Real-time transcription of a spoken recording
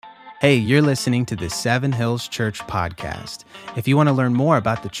Hey, you're listening to the Seven Hills Church podcast. If you want to learn more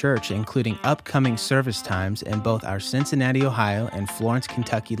about the church, including upcoming service times in both our Cincinnati, Ohio and Florence,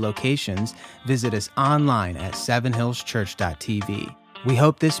 Kentucky locations, visit us online at sevenhillschurch.tv. We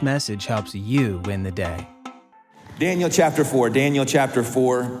hope this message helps you win the day. Daniel chapter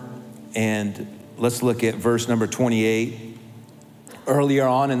 4, and let's look at verse number 28. Earlier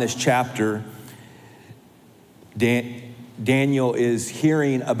on in this chapter, Daniel is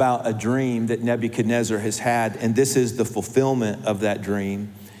hearing about a dream that Nebuchadnezzar has had, and this is the fulfillment of that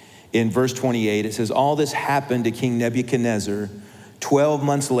dream. In verse 28, it says, all this happened to King Nebuchadnezzar 12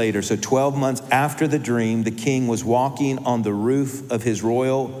 months later. So 12 months after the dream, the king was walking on the roof of his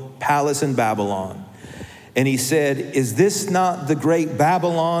royal palace in Babylon. And he said, is this not the great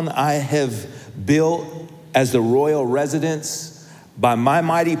Babylon I have built as the royal residence by my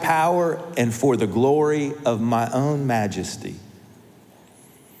mighty power and for the glory of my own majesty?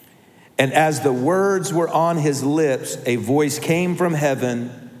 And as the words were on his lips, a voice came from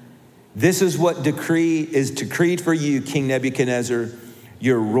heaven. This is what decree is decreed for you, King Nebuchadnezzar.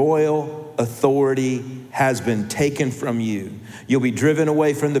 Your royal authority has been taken from you. You'll be driven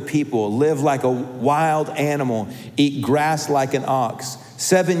away from the people, live like a wild animal, eat grass like an ox.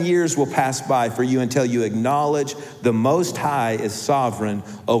 7 years will pass by for you until you acknowledge the Most High is sovereign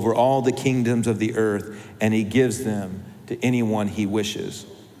over all the kingdoms of the earth, and he gives them to anyone he wishes.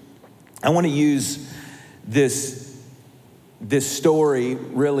 I want to use this story,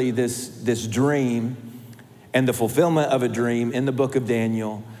 really this dream and the fulfillment of a dream in the book of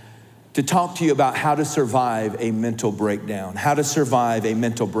Daniel to talk to you about how to survive a mental breakdown,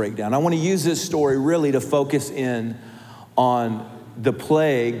 I want to use this story really to focus in on the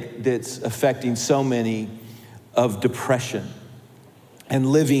plague that's affecting so many of depression and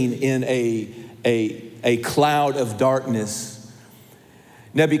living in a cloud of darkness.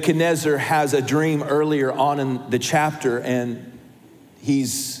 Nebuchadnezzar has a dream earlier on in the chapter, and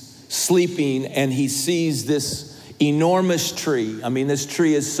he's sleeping and he sees this enormous tree. I mean, this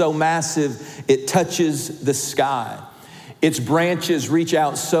tree is so massive, it touches the sky. Its branches reach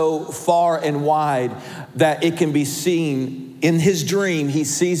out so far and wide that it can be seen. In his dream, he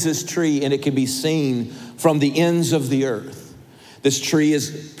sees this tree and it can be seen from the ends of the earth. This tree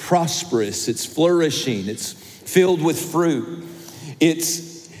is prosperous, it's flourishing, it's filled with fruit.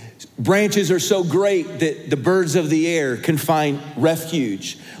 Its branches are so great that the birds of the air can find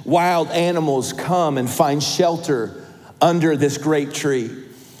refuge. Wild animals come and find shelter under this great tree.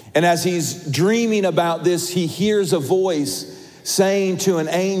 And as he's dreaming about this, he hears a voice saying to an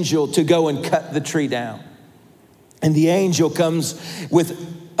angel to go and cut the tree down. And the angel comes with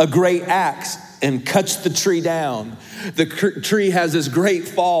a great axe and cuts the tree down. The tree has this great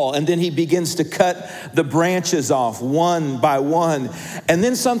fall, and then he begins to cut the branches off one by one. And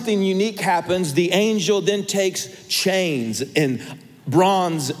then something unique happens. The angel then takes chains and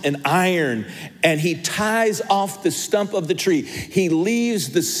bronze and iron, and he ties off the stump of the tree. He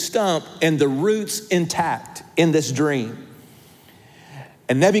leaves the stump and the roots intact in this dream.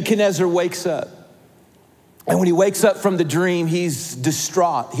 And Nebuchadnezzar wakes up. And when he wakes up from the dream, he's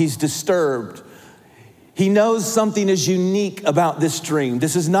distraught, he's disturbed. He knows something is unique about this dream.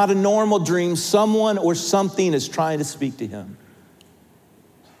 This is not a normal dream. Someone or something is trying to speak to him.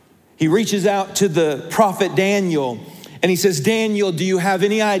 He reaches out to the prophet Daniel and he says, Daniel, do you have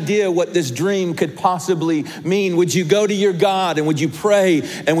any idea what this dream could possibly mean? Would you go to your God and would you pray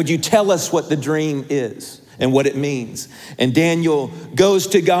and would you tell us what the dream is and what it means? And Daniel goes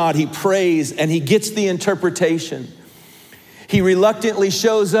to God, he prays, and he gets the interpretation. He reluctantly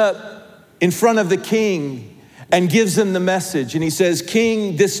shows up in front of the king and gives him the message. And he says,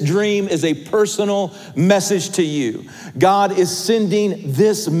 King, this dream is a personal message to you. God is sending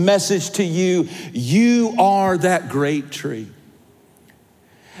this message to you. You are that great tree.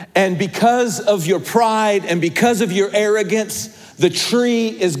 And because of your pride and because of your arrogance, the tree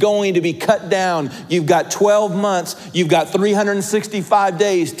is going to be cut down. You've got 12 months. You've got 365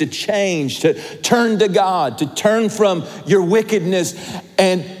 days to change, to turn to God, to turn from your wickedness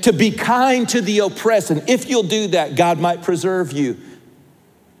and to be kind to the oppressed. And if you'll do that, God might preserve you.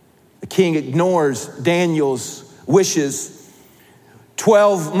 The king ignores Daniel's wishes.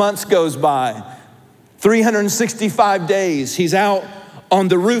 12 months goes by, 365 days. He's out on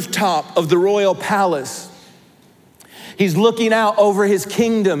the rooftop of the royal palace. He's looking out over his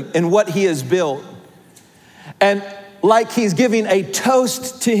kingdom and what he has built. And like he's giving a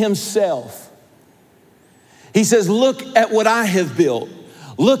toast to himself, he says, look at what I have built.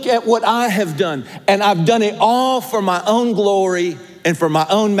 Look at what I have done. And I've done it all for my own glory and for my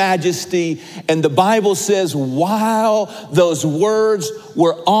own majesty. And the Bible says, while those words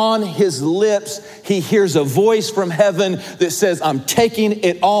were on his lips, he hears a voice from heaven that says, I'm taking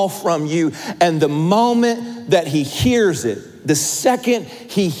it all from you. And the moment that he hears it, the second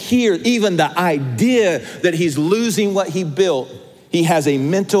he hears even the idea that he's losing what he built, he has a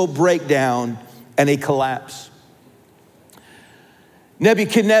mental breakdown and a collapse.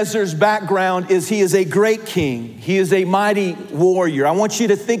 Nebuchadnezzar's background is he is a great king. He is a mighty warrior. I want you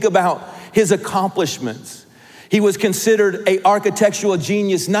to think about his accomplishments. He was considered an architectural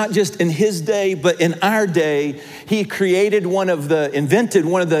genius, not just in his day, but in our day. He invented one of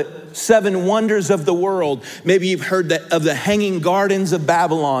the 7 wonders of the world. Maybe you've heard of the Hanging Gardens of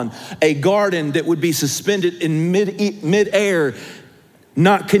Babylon, a garden that would be suspended in mid-air,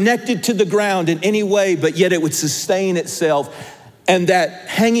 not connected to the ground in any way, but yet it would sustain itself. And that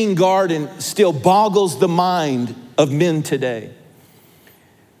hanging garden still boggles the mind of men today.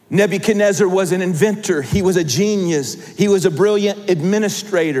 Nebuchadnezzar was an inventor. He was a genius. He was a brilliant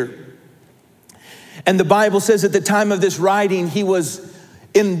administrator. And the Bible says at the time of this writing, he was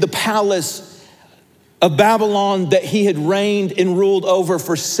in the palace of Babylon that he had reigned and ruled over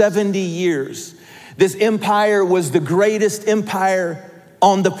for 70 years. This empire was the greatest empire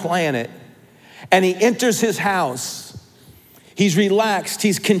on the planet. And he enters his house. He's relaxed,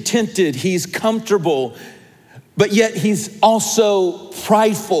 he's contented, he's comfortable, but yet he's also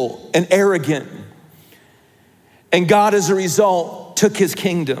prideful and arrogant. And God, as a result, took his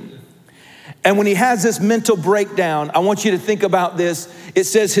kingdom. And when he has this mental breakdown, I want you to think about this. It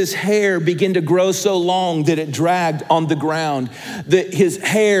says his hair began to grow so long that it dragged on the ground, that his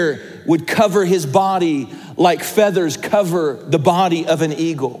hair would cover his body like feathers cover the body of an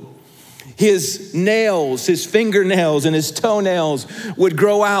eagle. His nails, his fingernails and his toenails would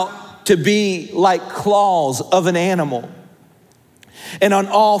grow out to be like claws of an animal. And on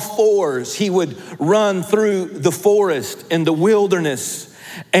all fours, he would run through the forest and the wilderness,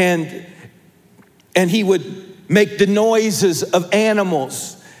 and he would make the noises of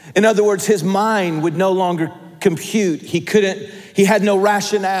animals. In other words, his mind would no longer compute. He had no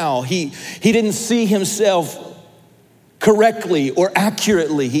rationale. He didn't see himself correctly or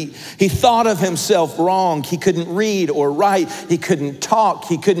accurately. He thought of himself wrong. He couldn't read or write. He couldn't talk.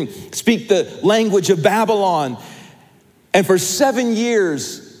 He couldn't speak the language of Babylon. And for 7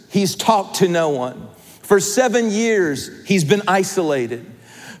 years, he's talked to no one. For 7 years, he's been isolated.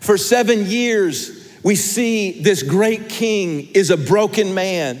 For 7 years, we see this great king is a broken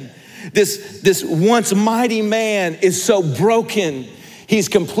man. This once mighty man is so broken. He's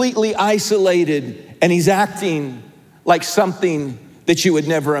completely isolated and he's acting like something that you would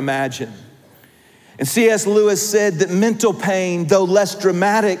never imagine. And C.S. Lewis said that mental pain, though less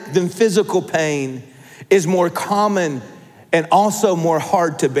dramatic than physical pain, is more common and also more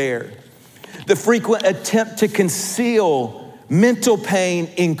hard to bear. The frequent attempt to conceal mental pain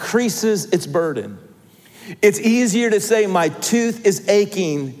increases its burden. It's easier to say my tooth is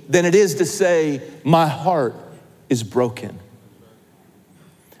aching than it is to say my heart is broken.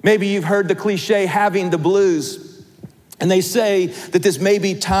 Maybe you've heard the cliche having the blues. And they say that this may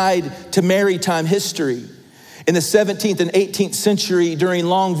be tied to maritime history. In the 17th and 18th century, during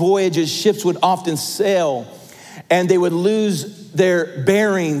long voyages, ships would often sail and they would lose their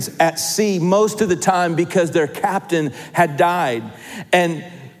bearings at sea most of the time because their captain had died. And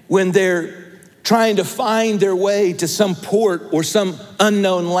when they're trying to find their way to some port or some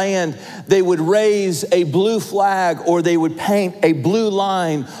unknown land, they would raise a blue flag or they would paint a blue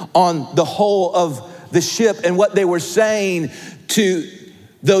line on the hull of the ship. And what they were saying to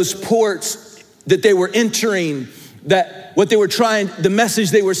those ports that they were entering, that what they were the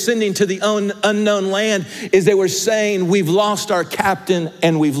message they were sending to the unknown land is they were saying, we've lost our captain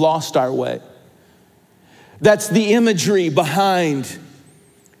and we've lost our way. That's the imagery behind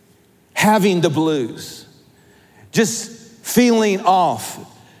having the blues, just feeling off.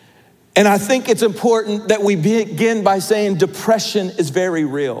 And I think it's important that we begin by saying depression is very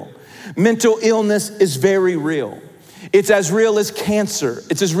real. Mental illness is very real. It's as real as cancer.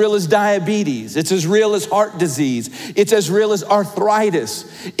 It's as real as diabetes. It's as real as heart disease. It's as real as arthritis.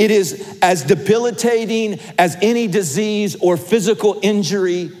 It is as debilitating as any disease or physical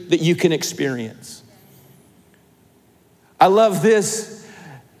injury that you can experience. I love this.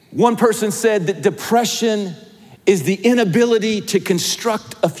 One person said that depression is the inability to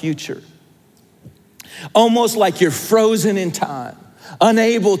construct a future. Almost like you're frozen in time,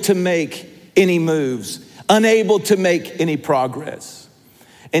 unable to make any moves, unable to make any progress.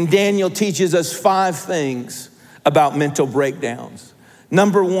 And Daniel teaches us 5 things about mental breakdowns.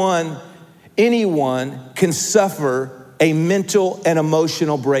 Number 1, anyone can suffer a mental and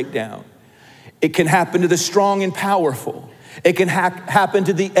emotional breakdown. It can happen to the strong and powerful. It can happen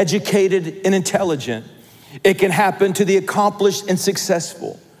to the educated and intelligent. It can happen to the accomplished and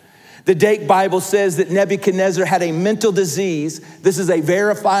successful. The Dake Bible says that Nebuchadnezzar had a mental disease. This is a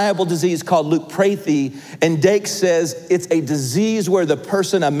verifiable disease called leupraethy. And Dake says it's a disease where the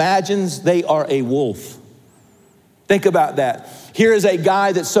person imagines they are a wolf. Think about that. Here is a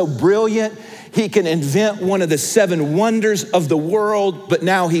guy that's so brilliant, he can invent one of the 7 wonders of the world, but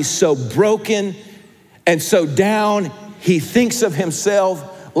now he's so broken and so down, he thinks of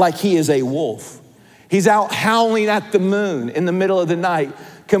himself like he is a wolf. He's out howling at the moon in the middle of the night,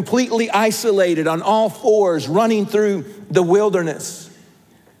 completely isolated on all fours, running through the wilderness.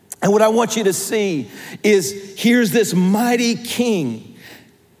 And what I want you to see is here's this mighty king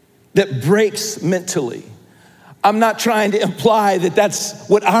that breaks mentally. I'm not trying to imply that that's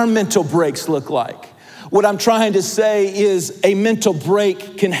what our mental breaks look like. What I'm trying to say is a mental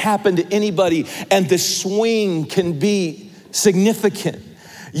break can happen to anybody, and the swing can be significant.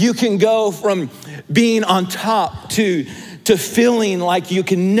 You can go from being on top to feeling like you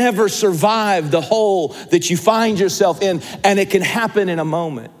can never survive the hole that you find yourself in, and it can happen in a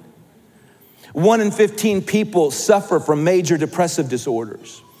moment. 1 in 15 people suffer from major depressive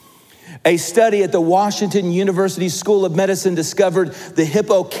disorders. A study at the Washington University School of Medicine discovered the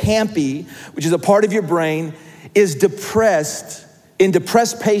hippocampi, which is a part of your brain, is depressed, in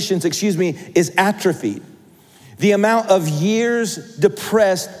depressed patients, is atrophied. The amount of years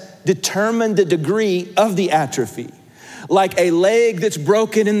depressed determine the degree of the atrophy. Like a leg that's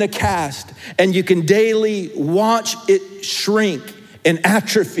broken in the cast, and you can daily watch it shrink and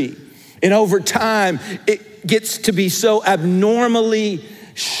atrophy. And over time, it gets to be so abnormally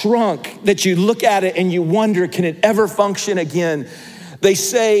shrunk that you look at it and you wonder, can it ever function again? They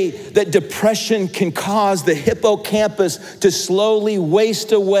say that depression can cause the hippocampus to slowly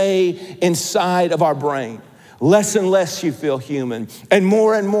waste away inside of our brain. Less and less you feel human, and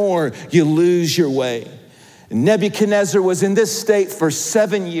more you lose your way. Nebuchadnezzar was in this state for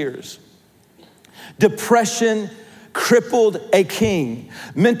 7 years. Depression crippled a king.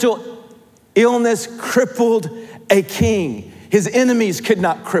 Mental illness crippled a king. His enemies could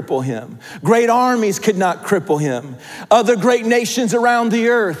not cripple him. Great armies could not cripple him. Other great nations around the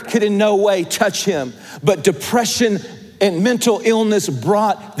earth could in no way touch him. But depression and mental illness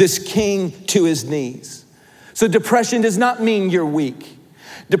brought this king to his knees. So depression does not mean you're weak.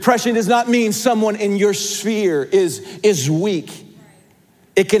 Depression does not mean someone in your sphere is weak.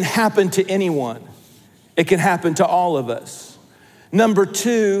 It can happen to anyone. It can happen to all of us. Number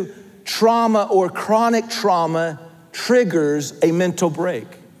 2, trauma or chronic trauma triggers a mental break.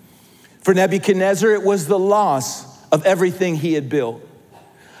 For Nebuchadnezzar, it was the loss of everything he had built.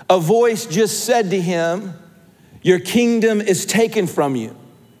 A voice just said to him, "Your kingdom is taken from you."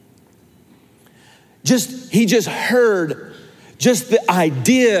 He just heard the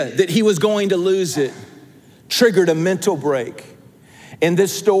idea that he was going to lose it triggered a mental break. In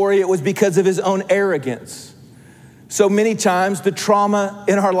this story, it was because of his own arrogance. So many times the trauma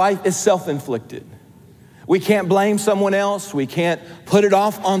in our life is self-inflicted. We can't blame someone else. We can't put it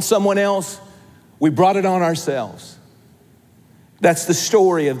off on someone else. We brought it on ourselves. That's the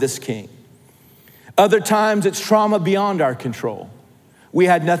story of this king. Other times it's trauma beyond our control. We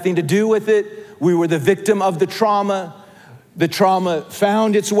had nothing to do with it. We were the victim of the trauma. The trauma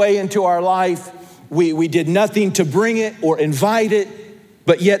found its way into our life. We did nothing to bring it or invite it,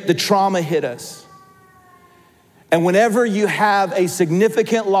 but yet the trauma hit us. And whenever you have a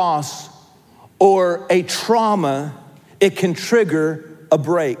significant loss or a trauma, it can trigger a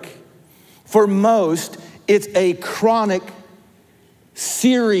break. For most, it's a chronic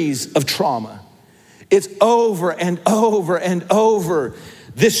series of trauma. It's over and over and over.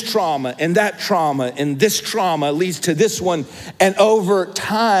 This trauma and that trauma and this trauma leads to this one. And over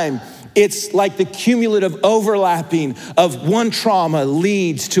time, it's like the cumulative overlapping of one trauma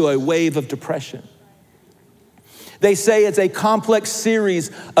leads to a wave of depression. They say it's a complex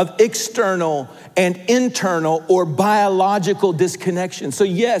series of external and internal or biological disconnection. So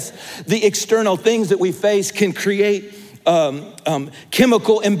yes, the external things that we face can create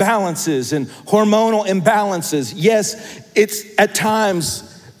chemical imbalances and hormonal imbalances. Yes, it's at times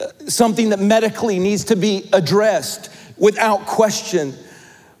something that medically needs to be addressed without question.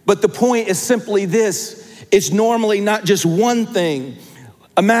 But the point is simply this: it's normally not just one thing.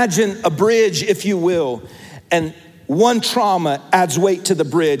 Imagine a bridge, if you will, and one trauma adds weight to the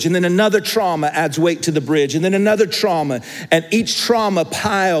bridge, and then another trauma adds weight to the bridge, and then another trauma, and each trauma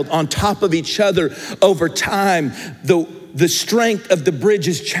piled on top of each other over time, the the strength of the bridge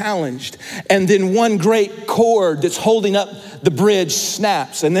is challenged. And then one great cord that's holding up the bridge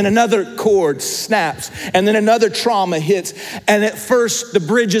snaps. And then another cord snaps. And then another trauma hits. And at first the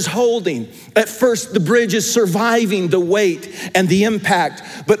bridge is holding. At first the bridge is surviving the weight and the impact.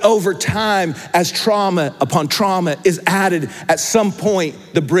 But over time, as trauma upon trauma is added, at some point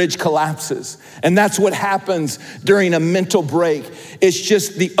the bridge collapses. And that's what happens during a mental break. It's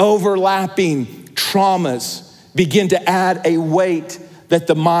just the overlapping traumas begin to add a weight that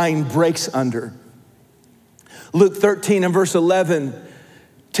the mind breaks under. Luke 13 and verse 11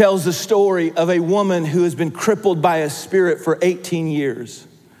 tells the story of a woman who has been crippled by a spirit for 18 years.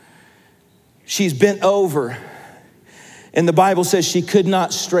 She's bent over, and the Bible says she could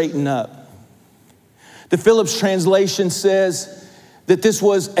not straighten up. The Phillips translation says that this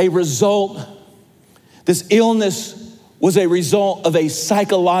illness was a result of a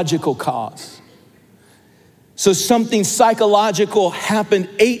psychological cause. So something psychological happened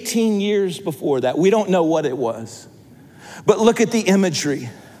 18 years before that. We don't know what it was. But look at the imagery.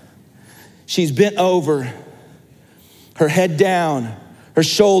 She's bent over, her head down, her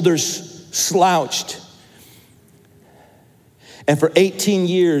shoulders slouched. And for 18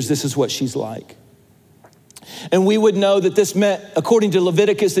 years, this is what she's like. And we would know that this meant, according to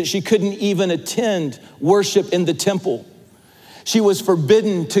Leviticus, that she couldn't even attend worship in the temple. She was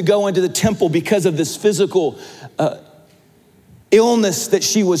forbidden to go into the temple because of this physical illness that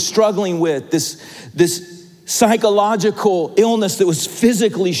she was struggling with, this psychological illness that was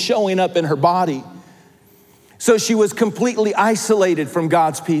physically showing up in her body. So she was completely isolated from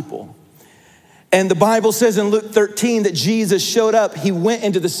God's people. And the Bible says in Luke 13 that Jesus showed up. He went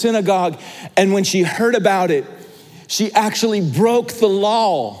into the synagogue, and when she heard about it, she actually broke the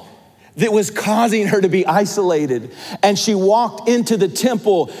law that was causing her to be isolated. And she walked into the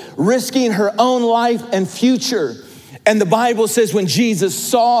temple, risking her own life and future. And the Bible says when Jesus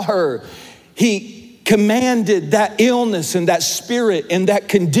saw her, he commanded that illness and that spirit and that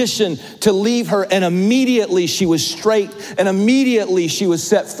condition to leave her. And immediately she was straight, and immediately she was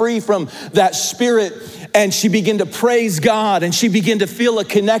set free from that spirit. And she began to praise God, and she began to feel a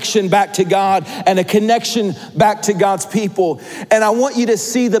connection back to God and a connection back to God's people. And I want you to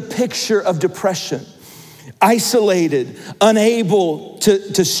see the picture of depression. Isolated, unable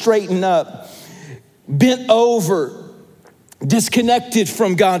to straighten up, bent over, disconnected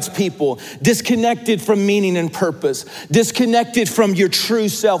from God's people, disconnected from meaning and purpose, disconnected from your true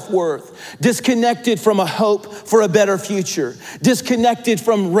self-worth, disconnected from a hope for a better future, disconnected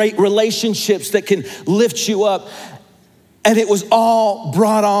from relationships that can lift you up. And it was all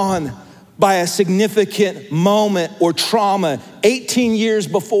brought on by a significant moment or trauma 18 years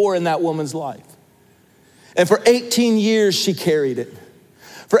before in that woman's life. And for 18 years, she carried it.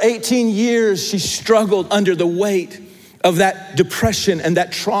 For 18 years, she struggled under the weight of that depression and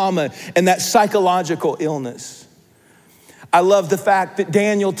that trauma and that psychological illness. I love the fact that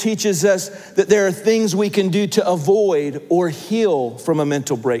Daniel teaches us that there are things we can do to avoid or heal from a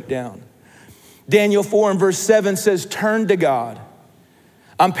mental breakdown. Daniel 4 and verse 7 says, turn to God.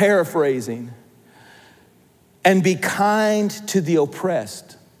 I'm paraphrasing. And be kind to the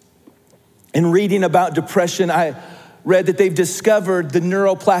oppressed. In reading about depression, I read that they've discovered the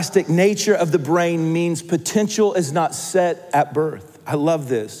neuroplastic nature of the brain means potential is not set at birth. I love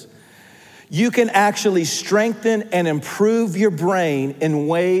this. You can actually strengthen and improve your brain in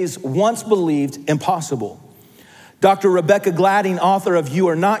ways once believed impossible. Dr. Rebecca Gladding, author of You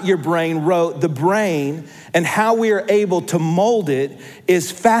Are Not Your Brain, wrote, the brain and how we are able to mold it is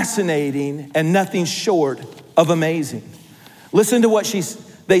fascinating and nothing short of amazing. Listen to what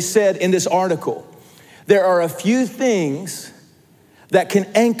they said in this article. There are a few things that can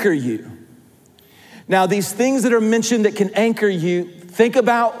anchor you. Now, these things that are mentioned that can anchor you, think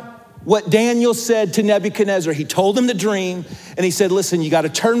about what Daniel said to Nebuchadnezzar. He told him the dream, and he said, listen, you got to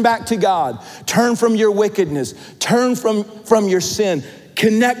turn back to God. Turn from your wickedness. Turn from your sin.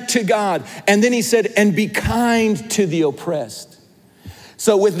 Connect to God. And then he said, and be kind to the oppressed.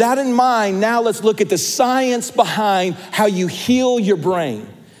 So with that in mind, now let's look at the science behind how you heal your brain.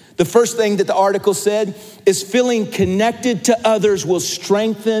 The first thing that the article said is feeling connected to others will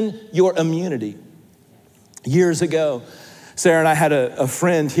strengthen your immunity. Years ago, Sarah and I had a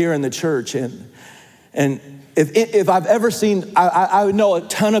friend here in the church, and if I've ever seen, I know a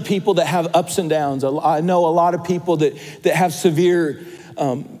ton of people that have ups and downs. I know a lot of people that have severe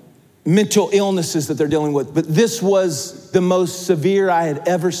mental illnesses that they're dealing with, but this was the most severe I had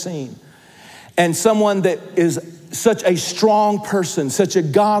ever seen. And someone that is such a strong person, such a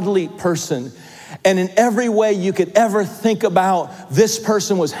godly person. And in every way you could ever think about, this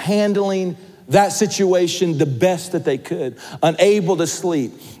person was handling that situation the best that they could, unable to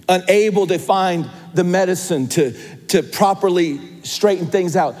sleep, unable to find the medicine to properly straighten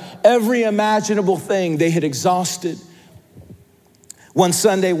things out. Every imaginable thing they had exhausted. One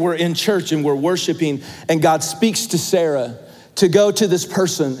Sunday we're in church and we're worshiping, and God speaks to Sarah to go to this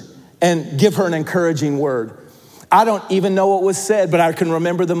person and give her an encouraging word. I don't even know what was said, but I can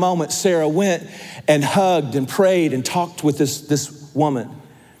remember the moment. Sarah went and hugged and prayed and talked with this woman.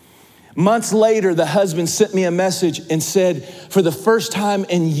 Months later, the husband sent me a message and said, for the first time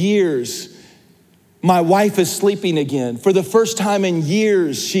in years, my wife is sleeping again. For the first time in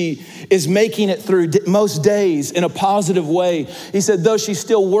years, she is making it through most days in a positive way. He said, though she's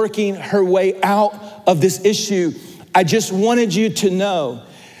still working her way out of this issue, I just wanted you to know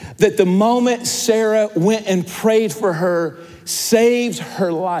that the moment Sarah went and prayed for her saved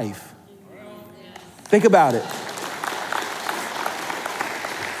her life. Think about it.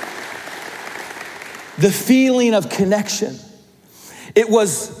 The feeling of connection. It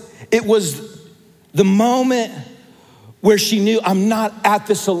was the moment where she knew, I'm not at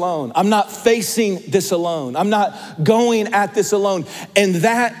this alone. I'm not facing this alone. I'm not going at this alone. And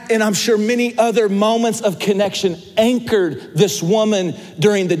that, and I'm sure many other moments of connection anchored this woman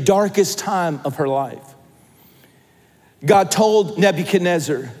during the darkest time of her life. God told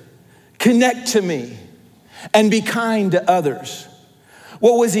Nebuchadnezzar, connect to me and be kind to others.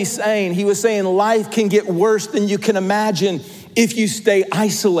 What was he saying? He was saying life can get worse than you can imagine if you stay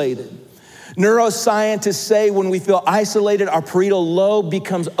isolated. Neuroscientists say when we feel isolated, our parietal lobe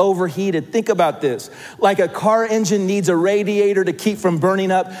becomes overheated. Think about this. Like a car engine needs a radiator to keep from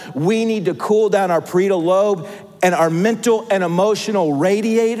burning up, we need to cool down our parietal lobe. And our mental and emotional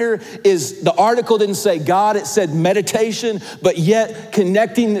radiator is, the article didn't say God, it said meditation, but yet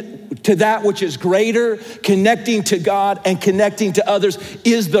connecting to that which is greater, connecting to God and connecting to others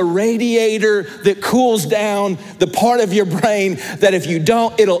is the radiator that cools down the part of your brain that if you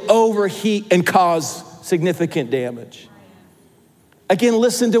don't, it'll overheat and cause significant damage. Again,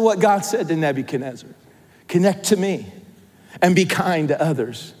 listen to what God said to Nebuchadnezzar. Connect to me and be kind to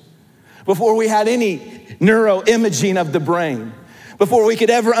others. Before we had any neuroimaging of the brain, before we could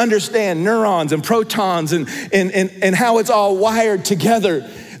ever understand neurons and protons and how it's all wired together,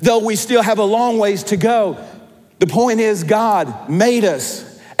 though we still have a long ways to go, the point is God made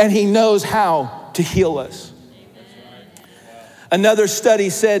us and he knows how to heal us. Another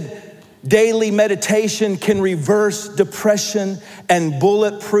study said daily meditation can reverse depression and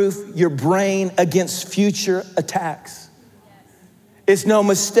bulletproof your brain against future attacks. It's no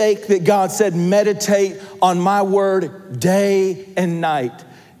mistake that God said, meditate on my word day and night.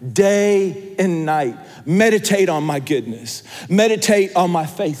 Day and night. Meditate on my goodness. Meditate on my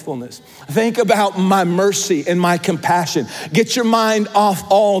faithfulness. Think about my mercy and my compassion. Get your mind off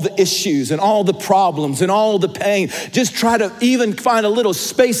all the issues and all the problems and all the pain. Just try to even find a little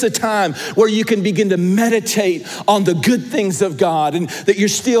space of time where you can begin to meditate on the good things of God and that you're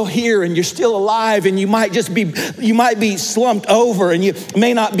still here and you're still alive and you might be slumped over and you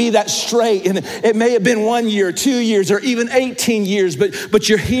may not be that straight and it may have been 1 year, 2 years, or even 18 years, but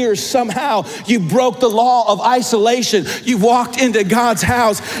you're here somehow. You broke the law of isolation. You walked into God's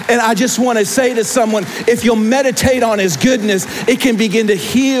house, and I just want to say to someone, if you'll meditate on his goodness, it can begin to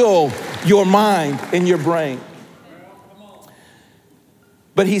heal your mind and your brain.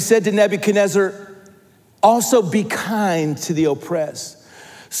 But he said to Nebuchadnezzar, also be kind to the oppressed.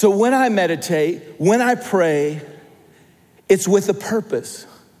 So when I meditate, when I pray, it's with a purpose.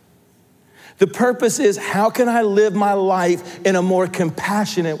 The purpose is, how can I live my life in a more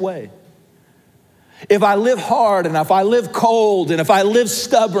compassionate way? If I live hard and if I live cold and if I live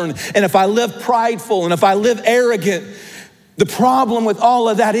stubborn and if I live prideful and if I live arrogant, the problem with all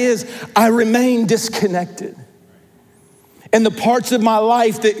of that is I remain disconnected. And the parts of my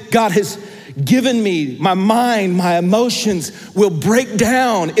life that God has given me, my mind, my emotions will break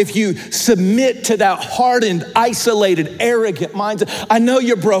down if you submit to that hardened, isolated, arrogant mindset. I know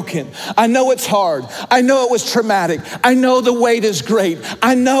you're broken. I know it's hard. I know it was traumatic. I know the weight is great.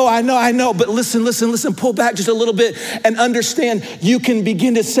 I know. But listen, pull back just a little bit and understand you can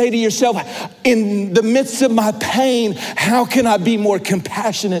begin to say to yourself, in the midst of my pain, how can I be more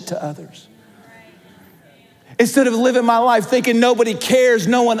compassionate to others? Instead of living my life thinking nobody cares,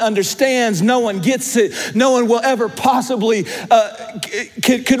 no one understands, no one gets it, no one will ever possibly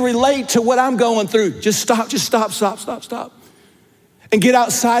could relate to what I'm going through. Just stop. And get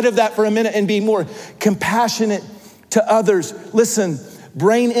outside of that for a minute and be more compassionate to others. Listen,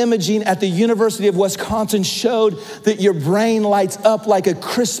 brain imaging at the University of Wisconsin showed that your brain lights up like a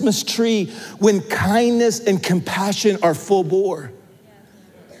Christmas tree when kindness and compassion are full bore.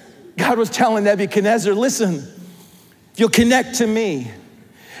 God was telling Nebuchadnezzar, listen, if you'll connect to me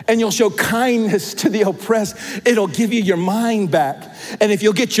and you'll show kindness to the oppressed, it'll give you your mind back. And if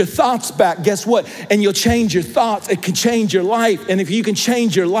you'll get your thoughts back, guess what? And you'll change your thoughts, it can change your life. And if you can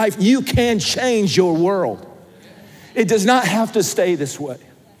change your life, you can change your world. It does not have to stay this way.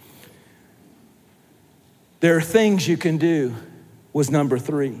 There are things you can do, was number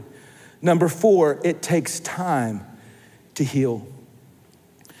 3. Number 4, it takes time to heal.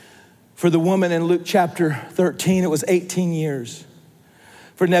 For the woman in Luke chapter 13, it was 18 years.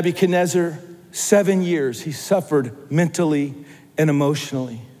 For Nebuchadnezzar, 7 years he suffered mentally and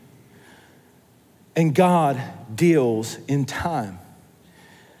emotionally. And God deals in time.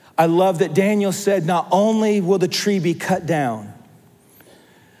 I love that Daniel said, not only will the tree be cut down,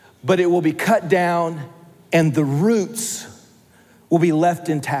 but it will be cut down and the roots will be left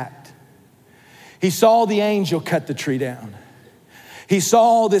intact. He saw the angel cut the tree down. He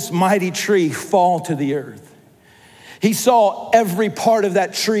saw this mighty tree fall to the earth. He saw every part of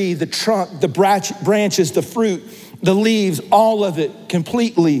that tree, the trunk, the branches, the fruit, the leaves, all of it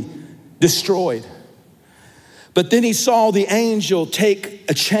completely destroyed. But then he saw the angel take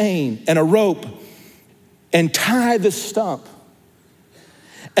a chain and a rope and tie the stump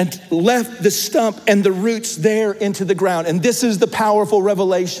and left the stump and the roots there into the ground. And this is the powerful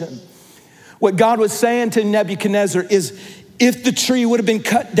revelation. What God was saying to Nebuchadnezzar is, if the tree would have been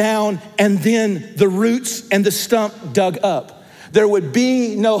cut down and then the roots and the stump dug up, there would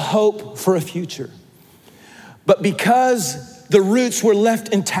be no hope for a future. But because the roots were left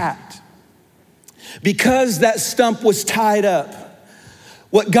intact, because that stump was tied up,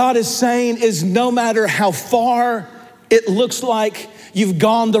 what God is saying is no matter how far it looks like you've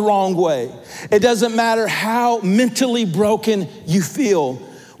gone the wrong way, it doesn't matter how mentally broken you feel,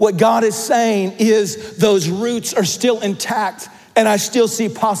 what God is saying is those roots are still intact and I still see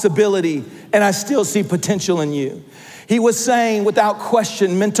possibility and I still see potential in you. He was saying without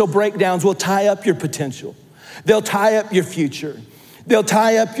question, mental breakdowns will tie up your potential. They'll tie up your future. They'll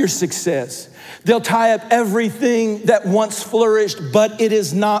tie up your success. They'll tie up everything that once flourished, but it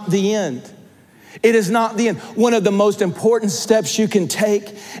is not the end. It is not the end. One of the most important steps you can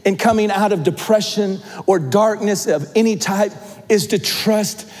take in coming out of depression or darkness of any type is to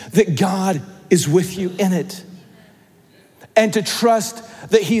trust that God is with you in it. And to trust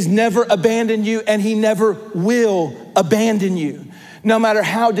that he's never abandoned you and he never will abandon you. No matter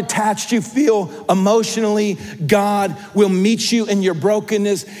how detached you feel emotionally, God will meet you in your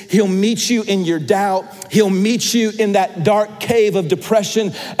brokenness. He'll meet you in your doubt. He'll meet you in that dark cave of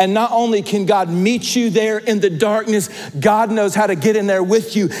depression. And not only can God meet you there in the darkness, God knows how to get in there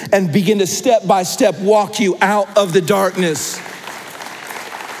with you and begin to step by step walk you out of the darkness.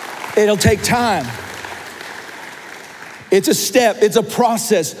 It'll take time. It's a step, it's a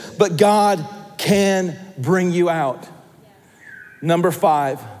process, but God can bring you out. Number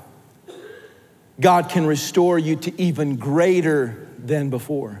 5, God can restore you to even greater than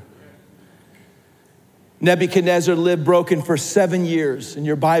before. Nebuchadnezzar lived broken for 7 years, and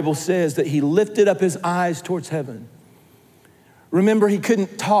your Bible says that he lifted up his eyes towards heaven. Remember, he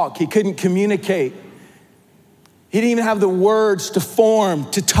couldn't talk, he couldn't communicate. He didn't even have the words to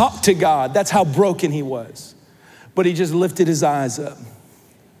form to talk to God. That's how broken he was. But he just lifted his eyes up.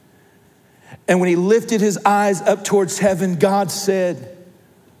 And when he lifted his eyes up towards heaven, God said,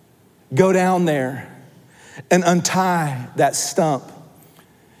 go down there and untie that stump.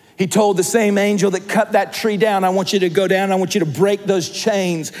 He told the same angel that cut that tree down, I want you to go down. I want you to break those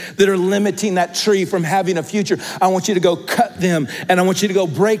chains that are limiting that tree from having a future. I want you to go cut them and I want you to go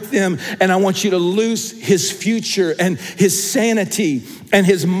break them. And I want you to loose his future and his sanity and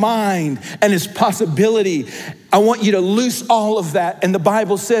his mind and his possibility. I want you to loose all of that. And the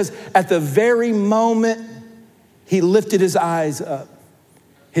Bible says at the very moment he lifted his eyes up,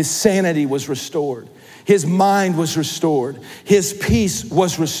 his sanity was restored. His mind was restored. His peace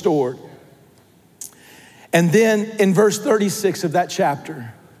was restored. And then in verse 36 of that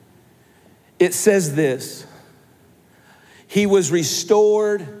chapter, it says this, he was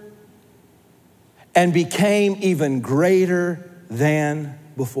restored and became even greater than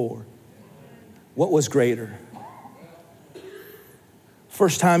before. What was greater?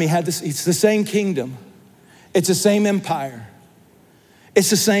 First time he had this, it's the same kingdom. It's the same empire.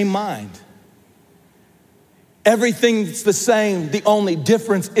 It's the same mind. Everything's the same. The only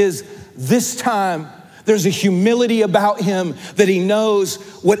difference is this time there's a humility about him that he knows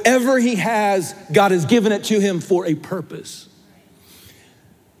whatever he has, God has given it to him for a purpose.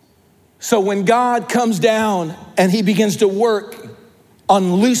 So when God comes down and he begins to work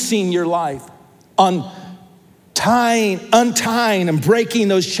on loosing your life, on untying and breaking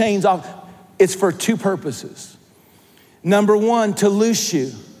those chains off, it's for two purposes. Number one, to loose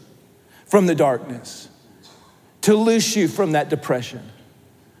you from the darkness, to loose you from that depression.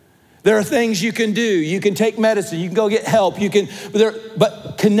 There are things you can do. You can take medicine, you can go get help,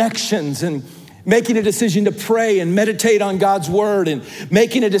 but connections and making a decision to pray and meditate on God's word and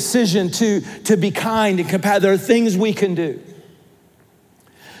making a decision to be kind and compassionate. There are things we can do.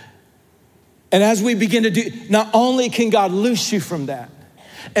 And as we begin to do, not only can God loose you from that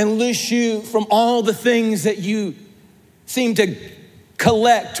and loose you from all the things that you seem to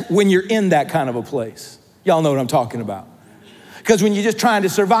collect when you're in that kind of a place. Y'all know what I'm talking about. Because when you're just trying to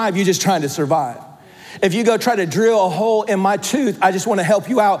survive, you're just trying to survive. If you go try to drill a hole in my tooth, I just want to help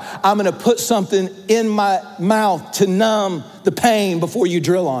you out. I'm going to put something in my mouth to numb the pain before you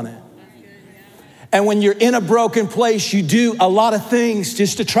drill on it. And when you're in a broken place, you do a lot of things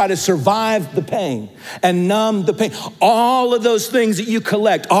just to try to survive the pain and numb the pain. All of those things that you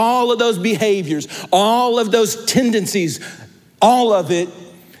collect, all of those behaviors, all of those tendencies, all of it,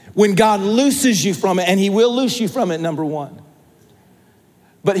 when God looses you from it, and he will loose you from it, number one.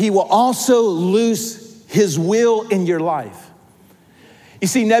 But he will also loose his will in your life. You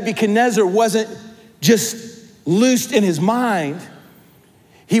see, Nebuchadnezzar wasn't just loosed in his mind.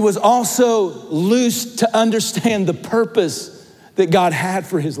 He was also loosed to understand the purpose that God had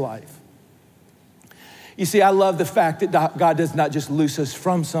for his life. You see, I love the fact that God does not just loose us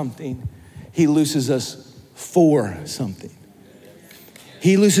from something, he looses us for something.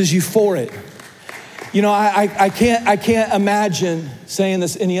 He looses you for it. You know, I can't imagine saying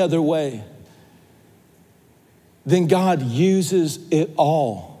this any other way than God uses it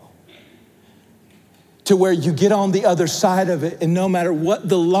all to where you get on the other side of it, and no matter what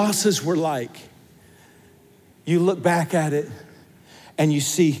the losses were like, you look back at it and you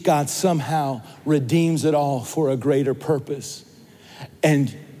see God somehow redeems it all for a greater purpose,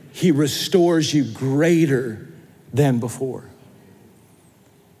 and he restores you greater than before.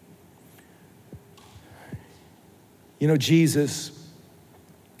 You know, Jesus,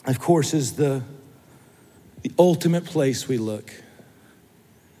 of course, is the ultimate place we look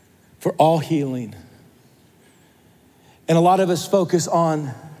for all healing. And a lot of us focus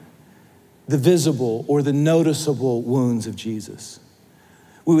on the visible or the noticeable wounds of Jesus.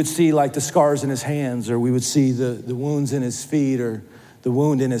 We would see like the scars in his hands, or we would see the wounds in his feet, or the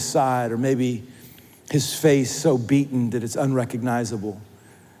wound in his side, or maybe his face so beaten that it's unrecognizable.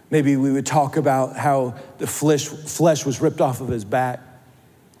 Maybe we would talk about how the flesh was ripped off of his back.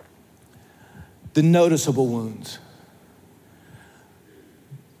 The noticeable wounds.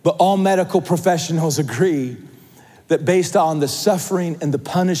 But all medical professionals agree that based on the suffering and the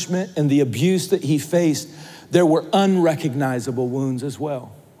punishment and the abuse that he faced, there were unrecognizable wounds as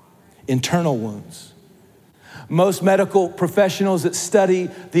well, internal wounds. Most medical professionals that study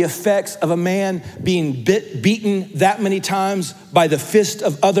the effects of a man being beaten that many times by the fist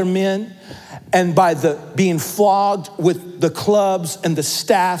of other men, and by being flogged with the clubs and the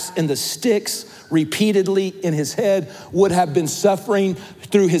staffs and the sticks repeatedly in his head, would have been suffering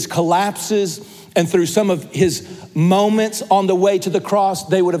through his collapses and through some of his moments on the way to the cross.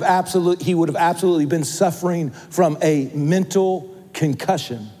 He would have absolutely been suffering from a mental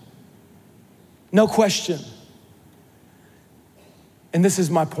concussion. No question. And this is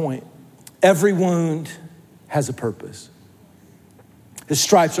my point. Every wound has a purpose. His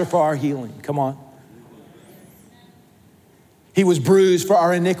stripes are for our healing. Come on. He was bruised for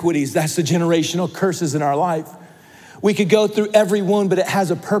our iniquities. That's the generational curses in our life. We could go through every wound, but it has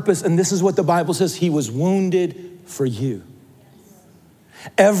a purpose. And this is what the Bible says. He was wounded for you.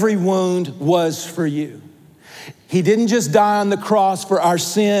 Every wound was for you. He didn't just die on the cross for our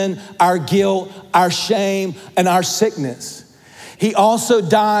sin, our guilt, our shame, and our sickness. He also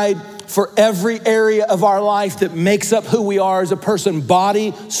died for every area of our life that makes up who we are as a person: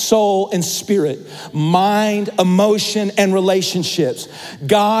 body, soul, and spirit, mind, emotion, and relationships.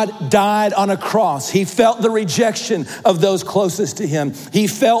 God died on a cross. He felt the rejection of those closest to him. He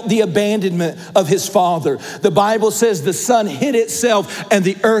felt the abandonment of his Father. The Bible says the sun hid itself and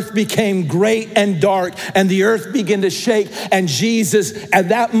the earth became great and dark, and the earth began to shake. And Jesus at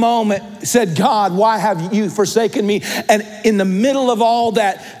that moment said, "God, why have you forsaken me?" And in the middle of all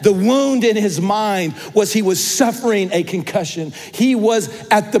that, the wound in his mind was he was suffering a concussion. He was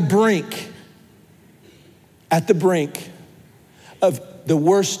at the brink of the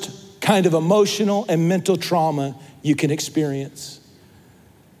worst kind of emotional and mental trauma you can experience.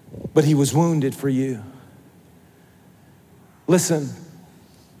 But he was wounded for you. Listen,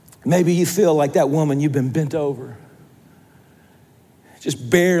 maybe you feel like that woman, you've been bent over,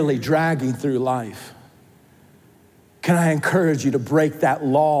 just barely dragging through life. Can I encourage you to break that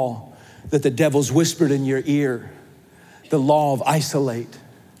law that the devil's whispered in your ear? The law of isolate,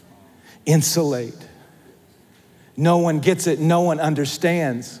 insulate. No one gets it, no one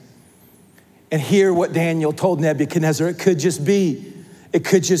understands. And hear what Daniel told Nebuchadnezzar. It could just be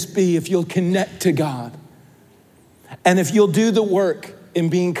if you'll connect to God. And if you'll do the work in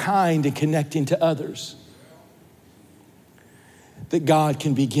being kind and connecting to others, that God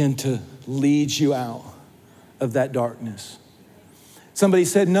can begin to lead you out of that darkness. Somebody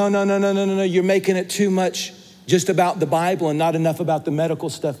said, no, you're making it too much just about the Bible and not enough about the medical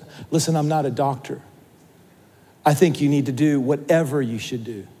stuff. Listen, I'm not a doctor. I think you need to do whatever you should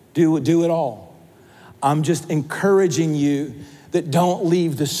do. Do it all. I'm just encouraging you that don't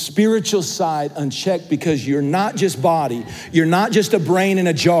leave the spiritual side unchecked, because you're not just body. You're not just a brain in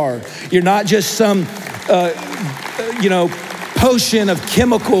a jar. You're not just some, potion of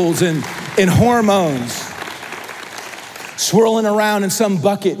chemicals and hormones swirling around in some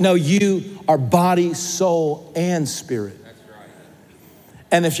bucket. No, you are body, soul, and spirit. That's right.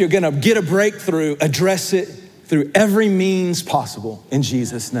 And if you're gonna get a breakthrough, address it through every means possible in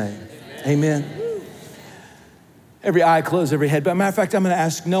Jesus' name. Amen. Every eye closed, every head. But matter of fact, I'm gonna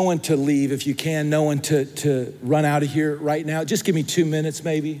ask no one to leave if you can, no one to run out of here right now. Just give me 2 minutes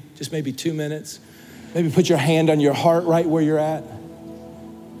maybe, just maybe 2 minutes. Maybe put your hand on your heart right where you're at.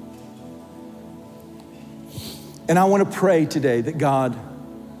 And I want to pray today that God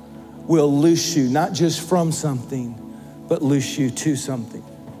will loose you, not just from something, but loose you to something.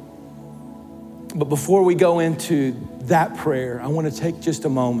 But before we go into that prayer, I want to take just a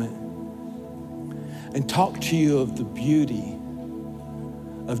moment and talk to you of the beauty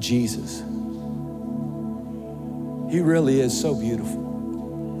of Jesus. He really is so beautiful.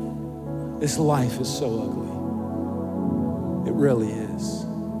 This life is so ugly. It really is.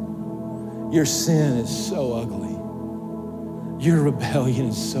 Your sin is so ugly. Your rebellion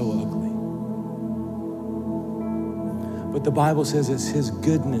is so ugly. But the Bible says it's His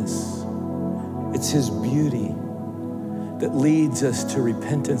goodness, it's His beauty that leads us to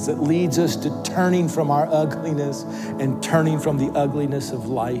repentance, that leads us to turning from our ugliness and turning from the ugliness of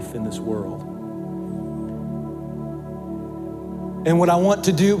life in this world. And what I want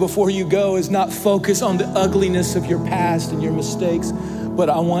to do before you go is not focus on the ugliness of your past and your mistakes, but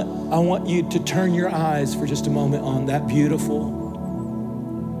I want you to turn your eyes for just a moment on that beautiful,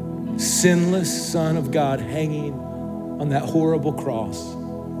 sinless Son of God hanging on that horrible cross.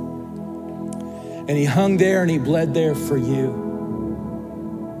 And He hung there and He bled there for you.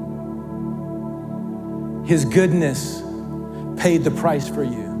 His goodness paid the price for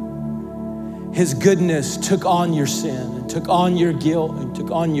you. His goodness took on your sin and took on your guilt and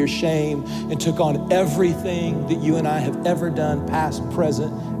took on your shame and took on everything that you and I have ever done, past,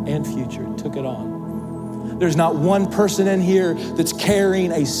 present, and future. Took it on. There's not one person in here that's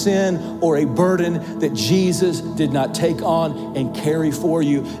carrying a sin or a burden that Jesus did not take on and carry for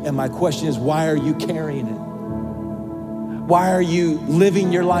you. And my question is, why are you carrying it? Why are you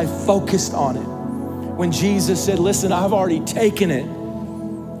living your life focused on it? When Jesus said, listen, I've already taken it.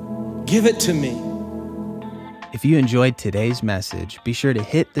 Give it to me. If you enjoyed today's message, be sure to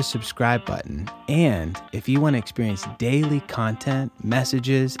hit the subscribe button. And if you want to experience daily content,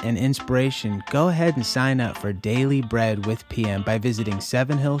 messages, and inspiration, go ahead and sign up for Daily Bread with PM by visiting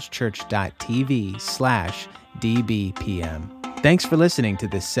sevenhillschurch.tv/DBPM. Thanks for listening to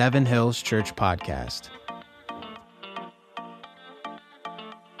the Seven Hills Church Podcast.